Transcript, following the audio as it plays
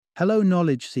Hello,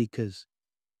 knowledge seekers.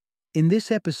 In this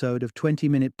episode of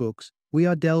 20-Minute Books, we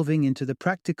are delving into the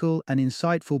practical and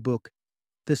insightful book,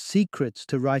 The Secrets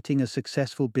to Writing a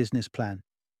Successful Business Plan.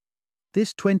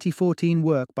 This 2014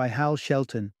 work by Hal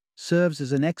Shelton serves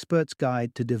as an expert's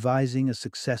guide to devising a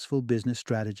successful business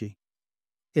strategy.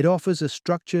 It offers a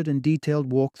structured and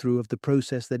detailed walkthrough of the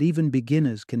process that even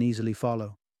beginners can easily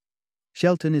follow.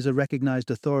 Shelton is a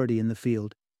recognized authority in the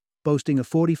field, boasting a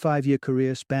 45-year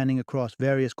career spanning across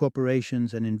various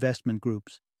corporations and investment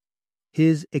groups.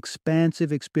 His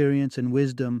expansive experience and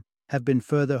wisdom have been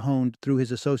further honed through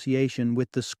his association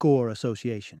with the SCORE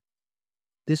Association.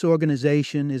 This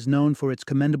organization is known for its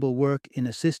commendable work in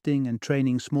assisting and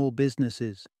training small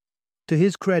businesses. To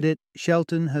his credit,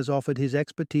 Shelton has offered his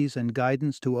expertise and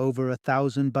guidance to over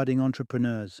 1,000 budding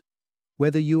entrepreneurs.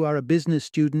 Whether you are a business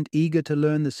student eager to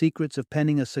learn the secrets of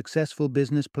penning a successful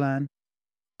business plan,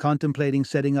 contemplating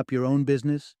setting up your own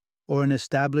business, or an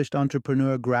established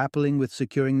entrepreneur grappling with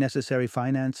securing necessary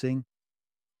financing,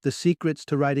 The Secrets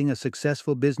to Writing a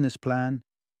Successful Business Plan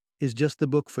is just the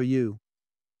book for you.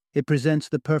 It presents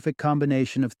the perfect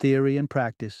combination of theory and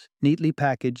practice, neatly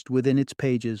packaged within its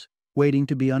pages, waiting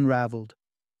to be unraveled.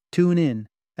 Tune in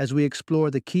as we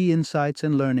explore the key insights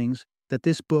and learnings that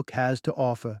this book has to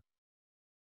offer.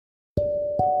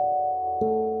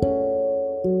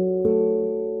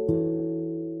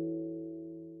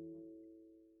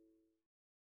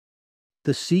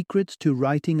 The Secrets to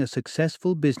Writing a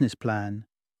Successful Business Plan.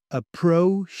 A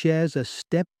pro shares a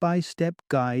step-by-step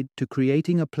guide to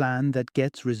creating a plan that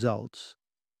gets results.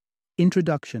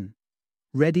 Introduction.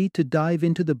 Ready to dive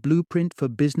into the blueprint for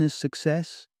business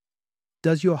success?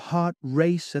 Does your heart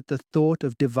race at the thought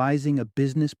of devising a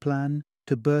business plan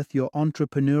to birth your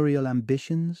entrepreneurial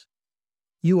ambitions?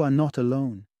 You are not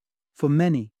alone. For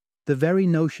many, the very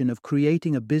notion of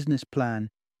creating a business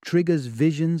plan triggers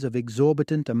visions of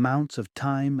exorbitant amounts of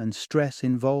time and stress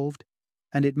involved,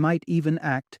 and it might even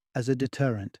act as a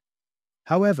deterrent.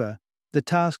 However, the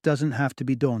task doesn't have to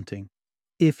be daunting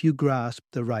if you grasp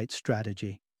the right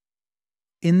strategy.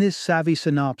 In this savvy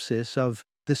synopsis of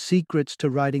The Secrets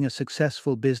to Writing a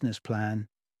Successful Business Plan,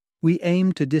 we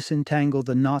aim to disentangle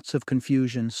the knots of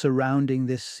confusion surrounding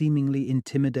this seemingly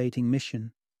intimidating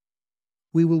mission.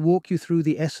 We will walk you through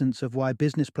the essence of why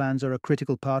business plans are a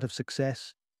critical part of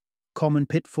success, common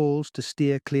pitfalls to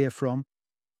steer clear from,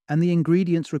 and the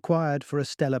ingredients required for a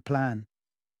stellar plan.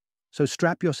 So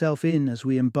strap yourself in as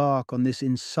we embark on this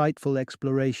insightful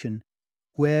exploration,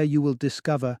 where you will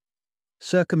discover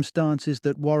circumstances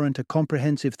that warrant a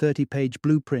comprehensive 30-page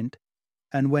blueprint,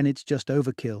 and when it's just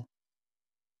overkill.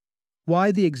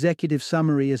 Why the executive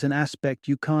summary is an aspect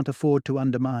you can't afford to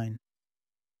undermine.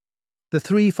 The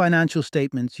 3 financial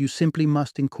statements you simply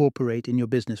must incorporate in your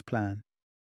business plan.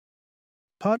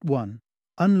 Part 1.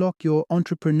 Unlock your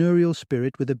entrepreneurial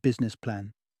spirit with a business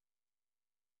plan.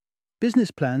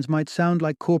 Business plans might sound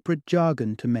like corporate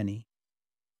jargon to many.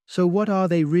 So what are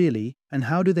they really, and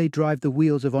how do they drive the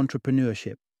wheels of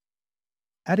entrepreneurship?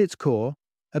 At its core,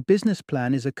 a business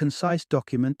plan is a concise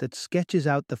document that sketches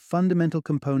out the fundamental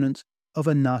components of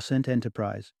a nascent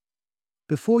enterprise.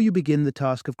 Before you begin the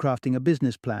task of crafting a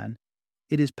business plan,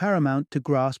 it is paramount to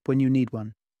grasp when you need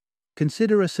one.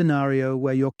 Consider a scenario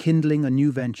where you're kindling a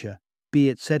new venture, be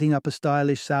it setting up a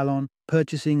stylish salon,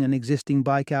 purchasing an existing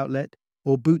bike outlet,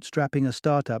 or bootstrapping a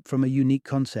startup from a unique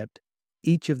concept.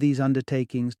 Each of these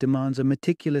undertakings demands a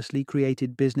meticulously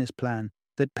created business plan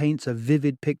that paints a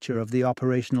vivid picture of the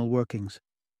operational workings.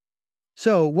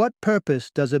 So, what purpose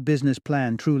does a business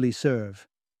plan truly serve?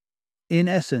 In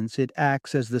essence, it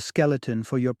acts as the skeleton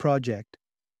for your project,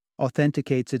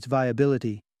 authenticates its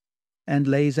viability, and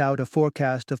lays out a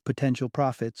forecast of potential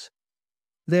profits.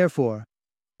 Therefore,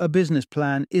 a business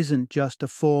plan isn't just a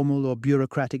formal or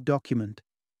bureaucratic document.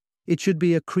 It should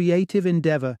be a creative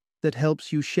endeavor that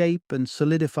helps you shape and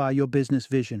solidify your business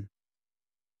vision.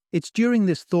 It's during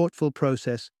this thoughtful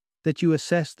process that you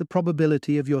assess the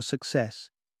probability of your success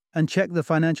and check the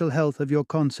financial health of your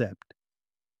concept.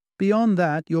 Beyond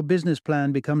that, your business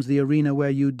plan becomes the arena where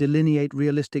you delineate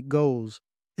realistic goals,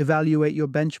 evaluate your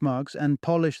benchmarks, and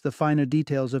polish the finer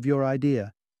details of your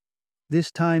idea.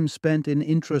 This time spent in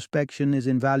introspection is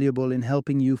invaluable in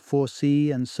helping you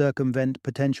foresee and circumvent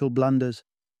potential blunders,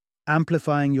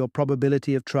 amplifying your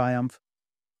probability of triumph.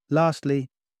 Lastly,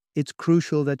 it's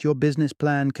crucial that your business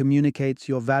plan communicates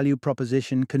your value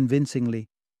proposition convincingly.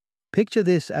 Picture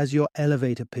this as your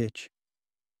elevator pitch.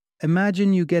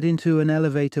 Imagine you get into an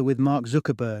elevator with Mark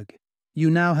Zuckerberg. You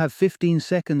now have 15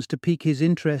 seconds to pique his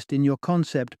interest in your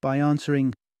concept by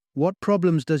answering, what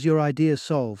problems does your idea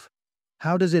solve?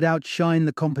 How does it outshine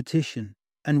the competition?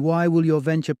 And why will your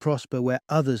venture prosper where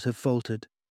others have faltered?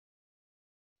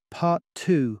 Part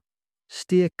 2.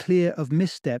 Steer clear of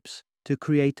missteps to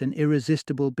create an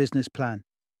irresistible business plan.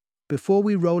 Before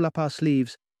we roll up our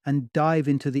sleeves and dive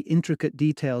into the intricate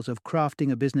details of crafting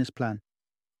a business plan,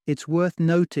 it's worth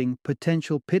noting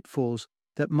potential pitfalls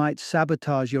that might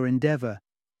sabotage your endeavor,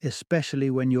 especially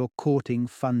when you're courting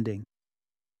funding.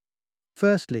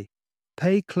 Firstly,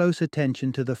 pay close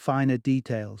attention to the finer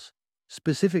details,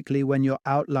 specifically when you're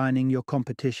outlining your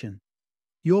competition.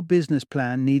 Your business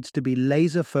plan needs to be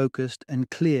laser-focused and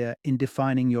clear in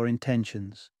defining your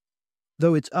intentions.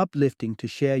 Though it's uplifting to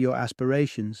share your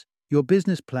aspirations, your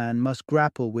business plan must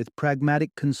grapple with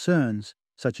pragmatic concerns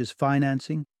such as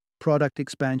financing, product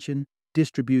expansion,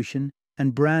 distribution,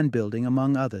 and brand building,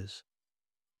 among others.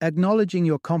 Acknowledging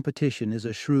your competition is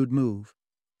a shrewd move.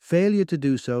 Failure to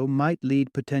do so might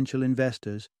lead potential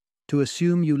investors to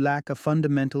assume you lack a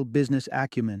fundamental business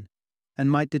acumen and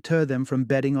might deter them from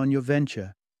betting on your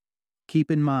venture.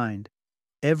 Keep in mind,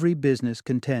 every business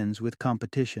contends with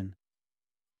competition.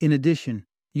 In addition,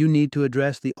 you need to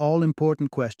address the all-important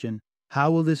question,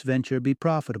 how will this venture be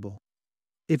profitable?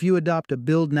 If you adopt a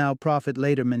build now, profit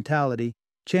later mentality,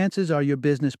 chances are your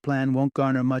business plan won't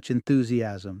garner much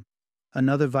enthusiasm.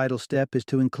 Another vital step is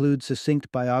to include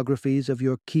succinct biographies of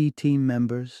your key team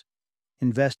members.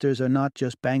 Investors are not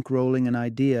just bankrolling an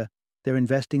idea, they're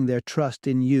investing their trust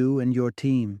in you and your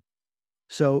team.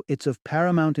 So it's of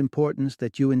paramount importance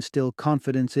that you instill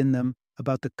confidence in them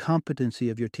about the competency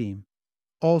of your team.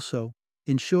 Also,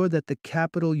 ensure that the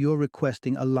capital you're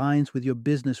requesting aligns with your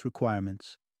business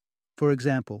requirements. For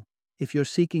example, if you're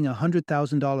seeking a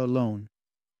 $100,000 loan,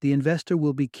 the investor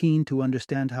will be keen to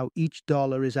understand how each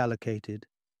dollar is allocated,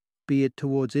 be it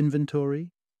towards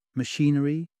inventory,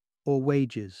 machinery, or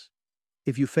wages.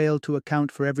 If you fail to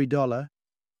account for every dollar,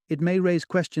 it may raise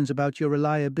questions about your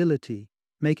reliability,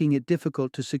 making it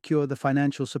difficult to secure the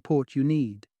financial support you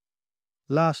need.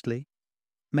 Lastly,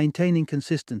 maintaining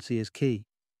consistency is key.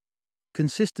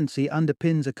 Consistency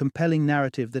underpins a compelling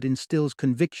narrative that instills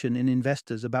conviction in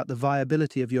investors about the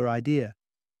viability of your idea.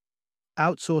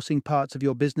 Outsourcing parts of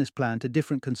your business plan to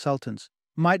different consultants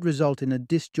might result in a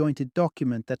disjointed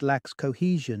document that lacks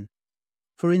cohesion.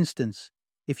 For instance,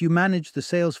 if you manage the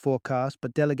sales forecast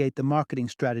but delegate the marketing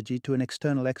strategy to an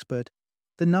external expert,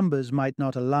 the numbers might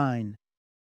not align.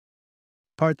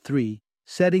 Part 3.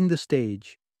 Setting the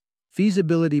stage.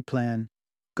 Feasibility plan,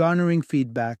 garnering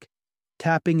feedback,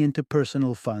 tapping into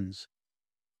personal funds.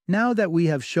 Now that we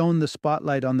have shone the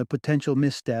spotlight on the potential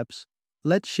missteps,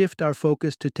 let's shift our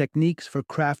focus to techniques for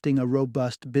crafting a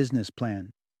robust business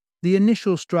plan. The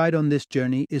initial stride on this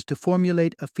journey is to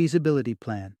formulate a feasibility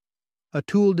plan, a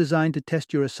tool designed to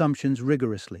test your assumptions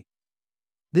rigorously.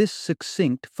 This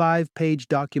succinct 5-page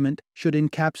document should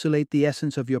encapsulate the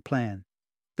essence of your plan,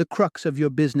 the crux of your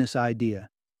business idea,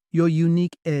 your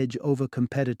unique edge over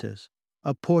competitors,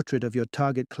 a portrait of your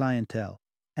target clientele,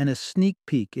 and a sneak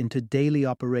peek into daily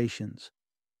operations.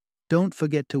 Don't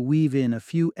forget to weave in a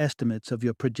few estimates of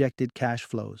your projected cash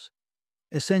flows.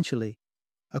 Essentially,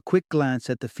 a quick glance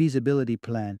at the feasibility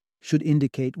plan should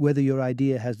indicate whether your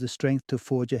idea has the strength to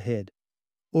forge ahead,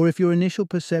 or if your initial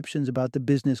perceptions about the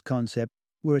business concept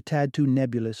were a tad too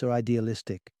nebulous or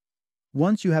idealistic.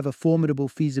 Once you have a formidable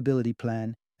feasibility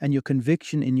plan and your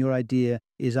conviction in your idea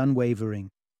is unwavering,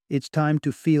 it's time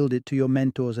to field it to your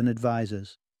mentors and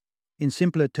advisors. In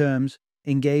simpler terms,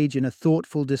 engage in a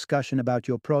thoughtful discussion about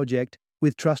your project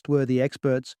with trustworthy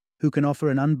experts who can offer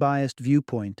an unbiased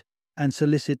viewpoint and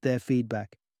solicit their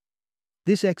feedback.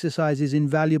 This exercise is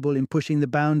invaluable in pushing the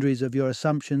boundaries of your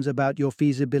assumptions about your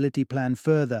feasibility plan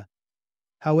further.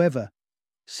 However,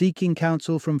 seeking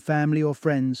counsel from family or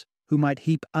friends who might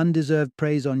heap undeserved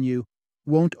praise on you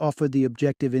won't offer the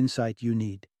objective insight you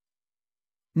need.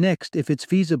 Next, if it's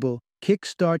feasible,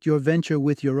 kickstart your venture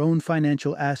with your own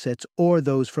financial assets or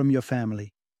those from your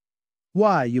family.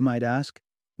 Why, you might ask?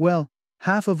 Well,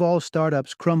 half of all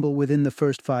startups crumble within the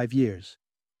first 5 years.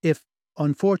 If,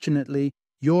 unfortunately,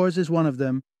 yours is one of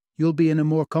them, you'll be in a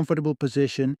more comfortable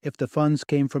position if the funds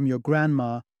came from your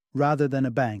grandma rather than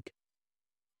a bank.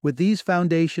 With these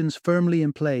foundations firmly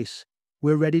in place,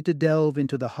 we're ready to delve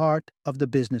into the heart of the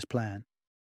business plan.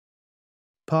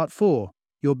 Part 4.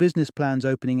 Your business plan's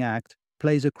opening act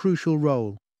plays a crucial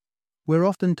role. We're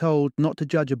often told not to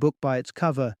judge a book by its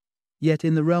cover, yet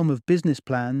in the realm of business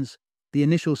plans, the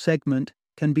initial segment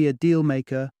can be a deal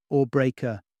maker or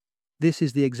breaker. This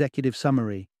is the executive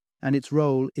summary, and its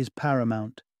role is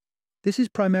paramount. This is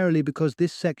primarily because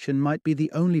this section might be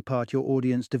the only part your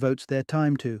audience devotes their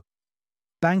time to.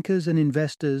 Bankers and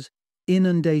investors,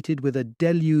 inundated with a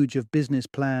deluge of business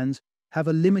plans, have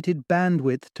a limited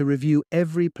bandwidth to review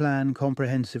every plan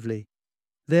comprehensively.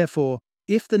 Therefore,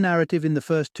 If the narrative in the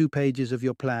first 2 pages of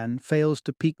your plan fails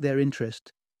to pique their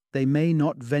interest, they may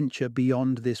not venture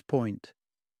beyond this point.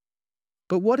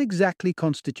 But what exactly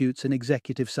constitutes an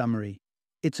executive summary?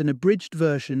 It's an abridged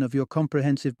version of your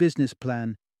comprehensive business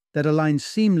plan that aligns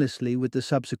seamlessly with the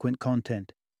subsequent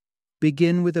content.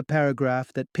 Begin with a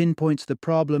paragraph that pinpoints the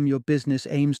problem your business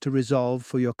aims to resolve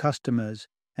for your customers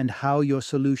and how your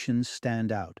solutions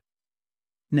stand out.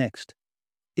 Next,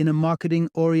 in a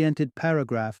marketing-oriented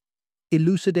paragraph,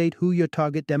 elucidate who your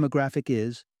target demographic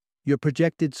is, your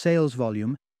projected sales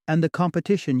volume, and the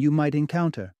competition you might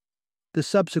encounter. The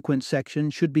subsequent section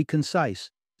should be concise,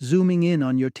 zooming in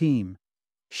on your team.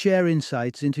 Share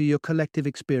insights into your collective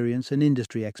experience and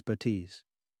industry expertise.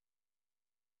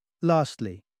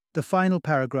 Lastly, the final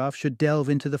paragraph should delve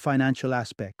into the financial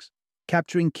aspects,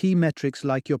 capturing key metrics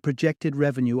like your projected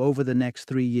revenue over the next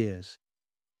 3 years.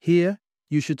 Here,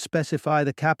 you should specify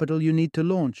the capital you need to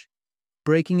launch,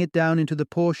 breaking it down into the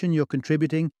portion you're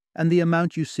contributing and the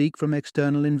amount you seek from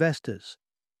external investors.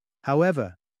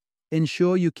 However,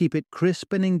 ensure you keep it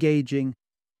crisp and engaging,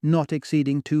 not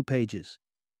exceeding 2 pages.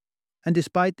 And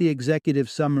despite the executive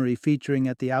summary featuring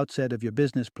at the outset of your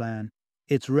business plan,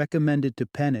 it's recommended to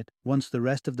pen it once the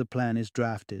rest of the plan is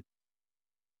drafted.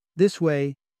 This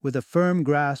way, with a firm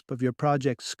grasp of your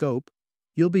project's scope,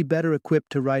 you'll be better equipped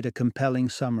to write a compelling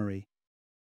summary.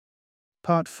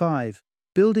 Part 5.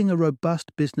 Building a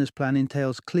robust business plan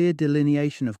entails clear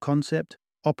delineation of concept,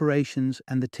 operations,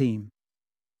 and the team.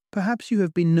 Perhaps you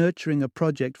have been nurturing a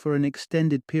project for an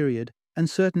extended period and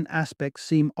certain aspects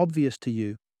seem obvious to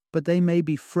you, but they may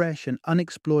be fresh and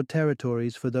unexplored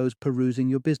territories for those perusing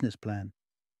your business plan.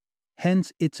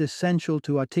 Hence, it's essential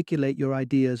to articulate your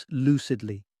ideas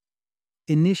lucidly.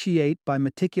 Initiate by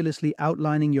meticulously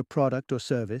outlining your product or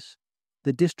service,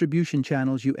 the distribution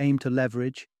channels you aim to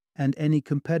leverage, and any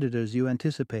competitors you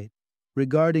anticipate.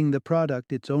 Regarding the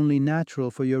product, it's only natural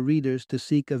for your readers to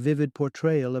seek a vivid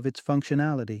portrayal of its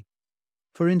functionality.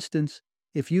 For instance,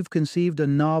 if you've conceived a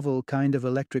novel kind of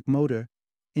electric motor,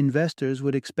 investors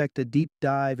would expect a deep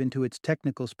dive into its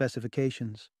technical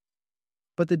specifications.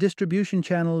 But the distribution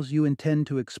channels you intend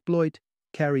to exploit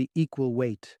carry equal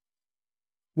weight.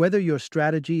 Whether your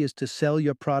strategy is to sell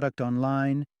your product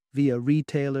online, via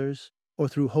retailers, or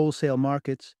through wholesale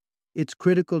markets, it's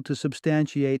critical to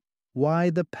substantiate why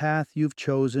the path you've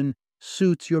chosen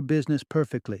suits your business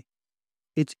perfectly.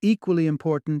 It's equally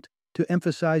important to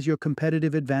emphasize your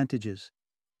competitive advantages.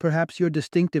 Perhaps your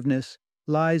distinctiveness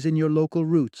lies in your local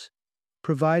roots,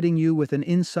 providing you with an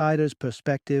insider's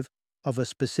perspective of a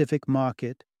specific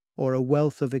market or a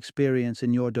wealth of experience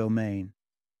in your domain.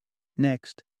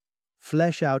 Next,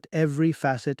 flesh out every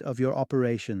facet of your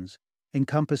operations,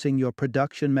 encompassing your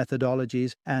production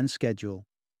methodologies and schedule.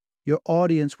 Your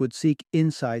audience would seek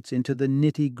insights into the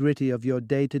nitty-gritty of your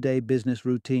day-to-day business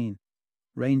routine,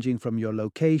 ranging from your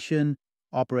location,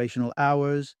 operational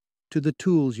hours, to the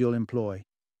tools you'll employ.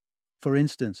 For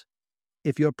instance,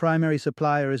 if your primary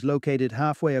supplier is located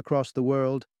halfway across the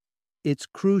world, it's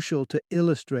crucial to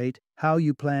illustrate how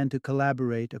you plan to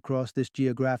collaborate across this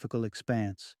geographical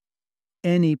expanse.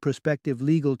 Any prospective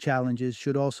legal challenges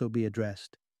should also be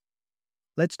addressed.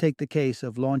 Let's take the case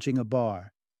of launching a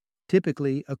bar.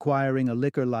 Typically, acquiring a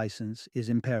liquor license is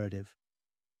imperative.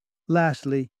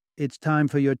 Lastly, it's time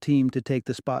for your team to take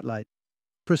the spotlight.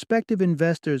 Prospective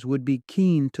investors would be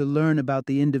keen to learn about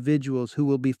the individuals who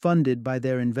will be funded by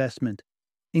their investment.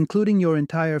 Including your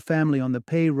entire family on the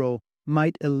payroll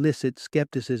might elicit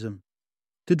skepticism.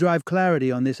 To drive clarity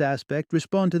on this aspect,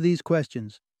 respond to these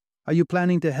questions. Are you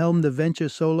planning to helm the venture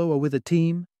solo or with a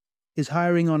team? Is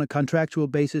hiring on a contractual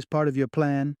basis part of your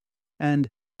plan? And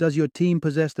does your team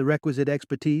possess the requisite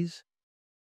expertise?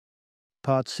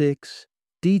 Part 6.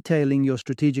 Detailing your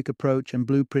strategic approach and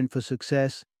blueprint for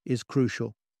success is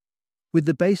crucial. With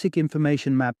the basic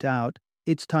information mapped out,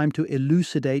 it's time to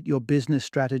elucidate your business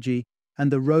strategy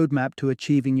and the roadmap to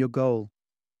achieving your goal.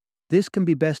 This can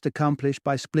be best accomplished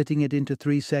by splitting it into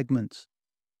 3 segments.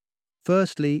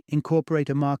 Firstly, incorporate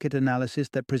a market analysis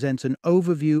that presents an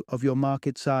overview of your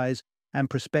market size and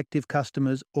prospective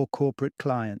customers or corporate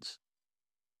clients.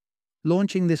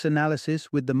 Launching this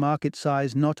analysis with the market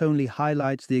size not only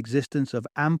highlights the existence of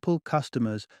ample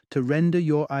customers to render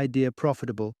your idea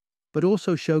profitable, but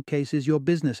also showcases your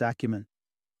business acumen.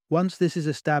 Once this is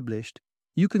established,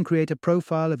 you can create a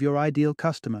profile of your ideal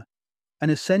customer, an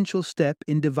essential step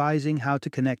in devising how to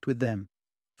connect with them.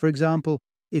 For example,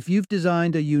 if you've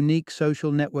designed a unique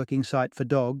social networking site for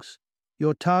dogs,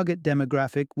 your target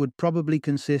demographic would probably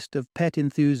consist of pet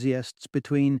enthusiasts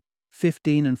between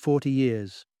 15 and 40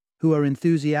 years, who are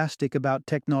enthusiastic about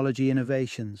technology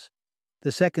innovations.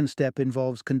 The second step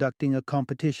involves conducting a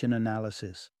competition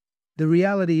analysis. The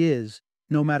reality is,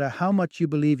 no matter how much you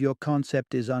believe your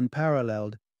concept is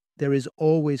unparalleled, there is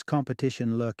always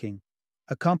competition lurking.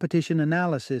 A competition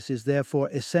analysis is therefore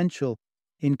essential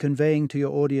in conveying to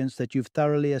your audience that you've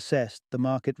thoroughly assessed the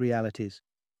market realities.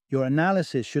 Your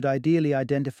analysis should ideally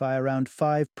identify around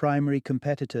 5 primary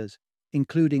competitors,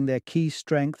 including their key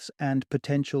strengths and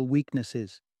potential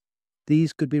weaknesses.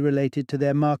 These could be related to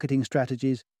their marketing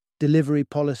strategies, delivery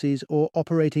policies, or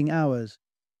operating hours.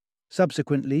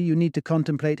 Subsequently, you need to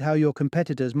contemplate how your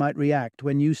competitors might react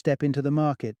when you step into the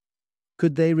market.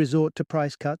 Could they resort to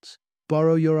price cuts,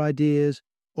 borrow your ideas,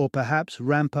 or perhaps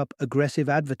ramp up aggressive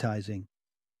advertising?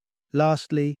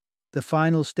 Lastly, the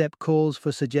final step calls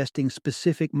for suggesting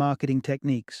specific marketing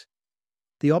techniques.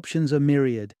 The options are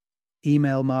myriad: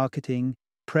 email marketing,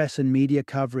 press and media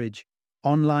coverage,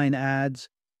 online ads,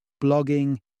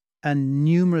 blogging, and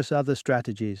numerous other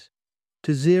strategies.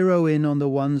 To zero in on the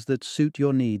ones that suit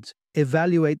your needs,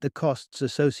 evaluate the costs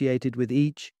associated with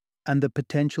each and the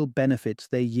potential benefits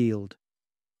they yield.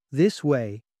 This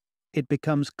way, it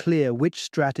becomes clear which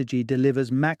strategy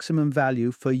delivers maximum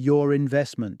value for your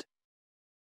investment.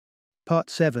 Part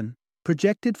 7.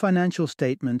 Projected financial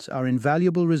statements are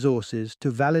invaluable resources to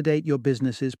validate your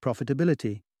business's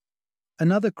profitability.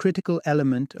 Another critical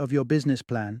element of your business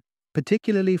plan,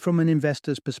 particularly from an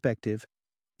investor's perspective,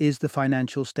 is the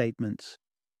financial statements.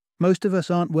 Most of us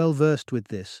aren't well versed with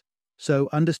this, so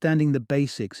understanding the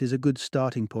basics is a good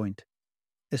starting point.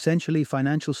 Essentially,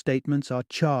 financial statements are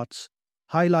charts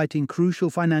highlighting crucial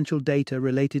financial data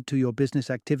related to your business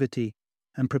activity,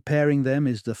 and preparing them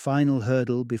is the final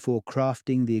hurdle before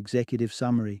crafting the executive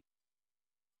summary.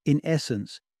 In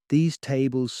essence, these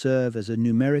tables serve as a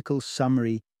numerical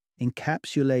summary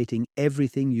encapsulating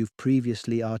everything you've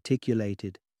previously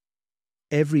articulated.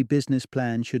 Every business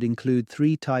plan should include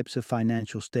 3 types of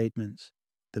financial statements: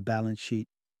 the balance sheet,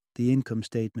 the income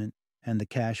statement, and the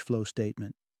cash flow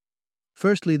statement.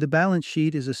 Firstly, the balance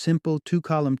sheet is a simple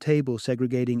 2-column table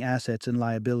segregating assets and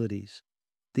liabilities.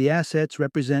 The assets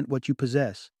represent what you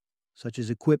possess, such as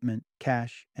equipment,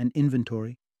 cash, and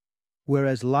inventory,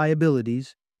 whereas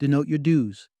liabilities denote your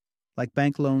dues, like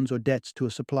bank loans or debts to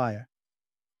a supplier.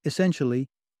 Essentially,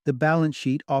 the balance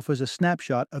sheet offers a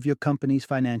snapshot of your company's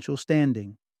financial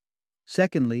standing.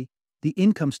 Secondly, the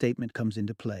income statement comes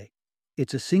into play.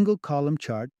 It's a single-column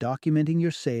chart documenting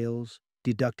your sales,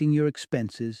 deducting your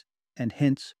expenses, and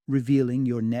hence revealing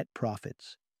your net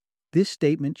profits. This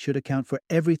statement should account for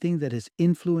everything that has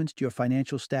influenced your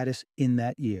financial status in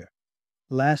that year.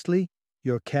 Lastly,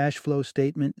 your cash flow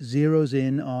statement zeroes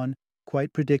in on,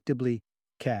 quite predictably,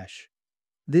 cash.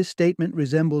 This statement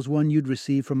resembles one you'd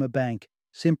receive from a bank,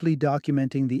 simply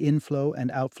documenting the inflow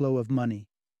and outflow of money.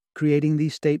 Creating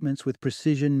these statements with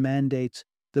precision mandates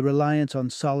the reliance on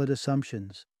solid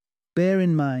assumptions. Bear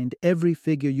in mind, every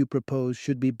figure you propose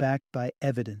should be backed by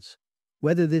evidence.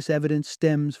 Whether this evidence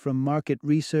stems from market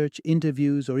research,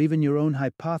 interviews, or even your own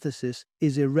hypothesis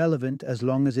is irrelevant as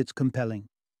long as it's compelling.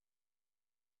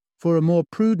 For a more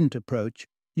prudent approach,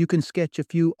 you can sketch a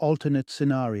few alternate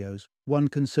scenarios, one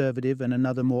conservative and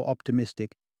another more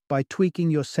optimistic, by tweaking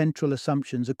your central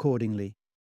assumptions accordingly.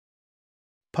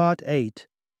 Part 8.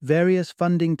 Various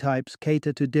funding types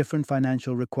cater to different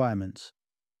financial requirements.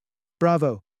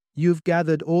 Bravo! You've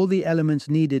gathered all the elements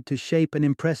needed to shape an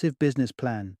impressive business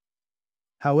plan.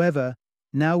 However,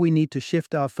 now we need to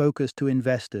shift our focus to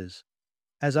investors,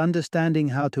 as understanding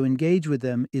how to engage with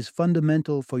them is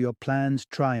fundamental for your plan's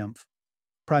triumph.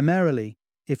 Primarily,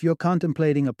 if you're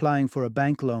contemplating applying for a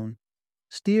bank loan,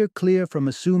 steer clear from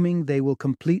assuming they will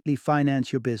completely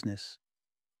finance your business.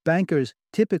 Bankers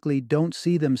typically don't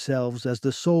see themselves as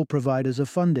the sole providers of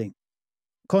funding.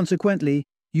 Consequently,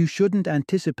 you shouldn't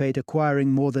anticipate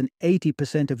acquiring more than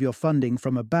 80% of your funding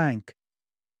from a bank.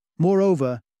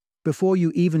 Moreover, before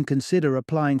you even consider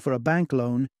applying for a bank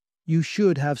loan, you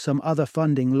should have some other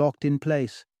funding locked in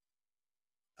place.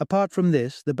 Apart from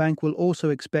this, the bank will also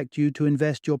expect you to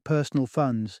invest your personal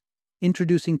funds,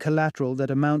 introducing collateral that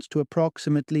amounts to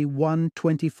approximately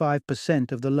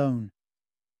 125% of the loan.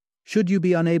 Should you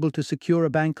be unable to secure a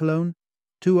bank loan,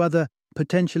 2 other,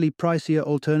 potentially pricier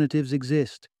alternatives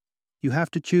exist. You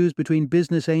have to choose between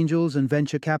business angels and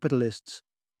venture capitalists,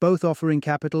 both offering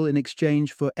capital in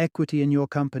exchange for equity in your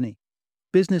company.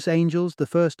 Business angels, the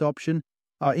first option,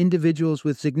 are individuals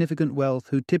with significant wealth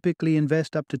who typically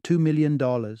invest up to $2 million,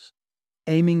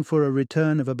 aiming for a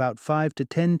return of about 5 to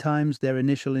 10 times their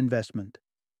initial investment.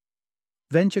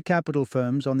 Venture capital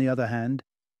firms, on the other hand,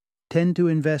 tend to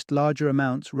invest larger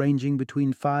amounts ranging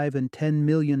between $5 and $10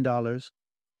 million,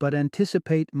 but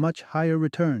anticipate much higher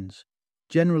returns,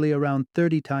 generally around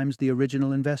 30 times the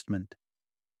original investment.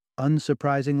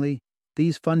 Unsurprisingly,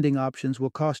 these funding options will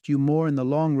cost you more in the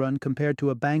long run compared to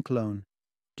a bank loan,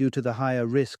 due to the higher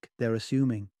risk they're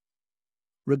assuming.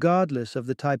 Regardless of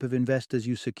the type of investors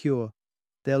you secure,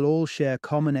 they'll all share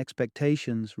common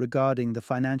expectations regarding the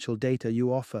financial data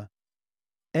you offer.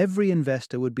 Every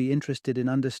investor would be interested in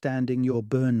understanding your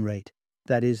burn rate,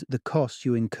 that is, the costs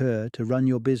you incur to run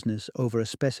your business over a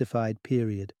specified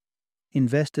period.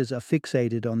 Investors are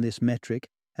fixated on this metric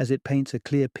as it paints a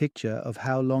clear picture of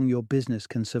how long your business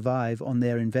can survive on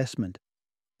their investment.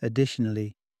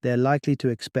 Additionally, they're likely to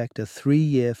expect a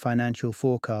 3-year financial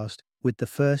forecast with the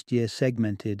first year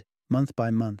segmented month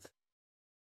by month.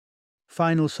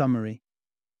 Final summary.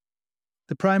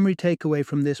 The primary takeaway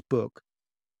from this book: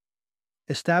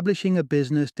 establishing a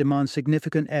business demands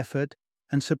significant effort,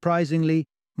 and surprisingly,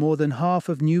 more than half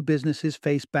of new businesses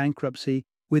face bankruptcy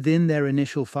within their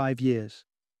initial 5 years.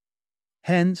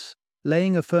 Hence,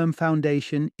 laying a firm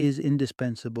foundation is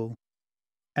indispensable.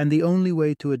 And the only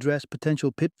way to address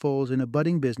potential pitfalls in a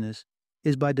budding business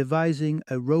is by devising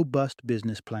a robust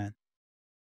business plan.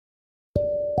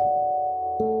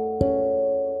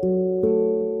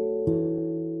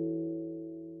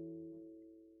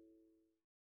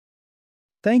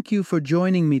 Thank you for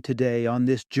joining me today on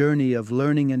this journey of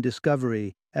learning and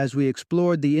discovery as we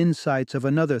explored the insights of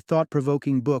another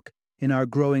thought-provoking book in our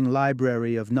growing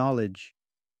library of knowledge.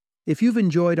 If you've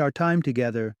enjoyed our time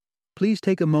together, please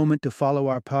take a moment to follow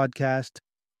our podcast,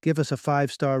 give us a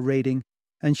 5-star rating,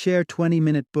 and share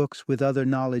 20-minute books with other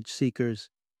knowledge seekers.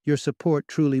 Your support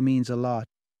truly means a lot.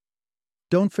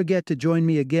 Don't forget to join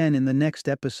me again in the next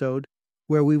episode,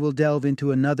 where we will delve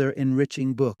into another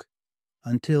enriching book.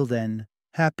 Until then,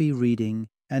 happy reading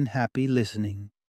and happy listening.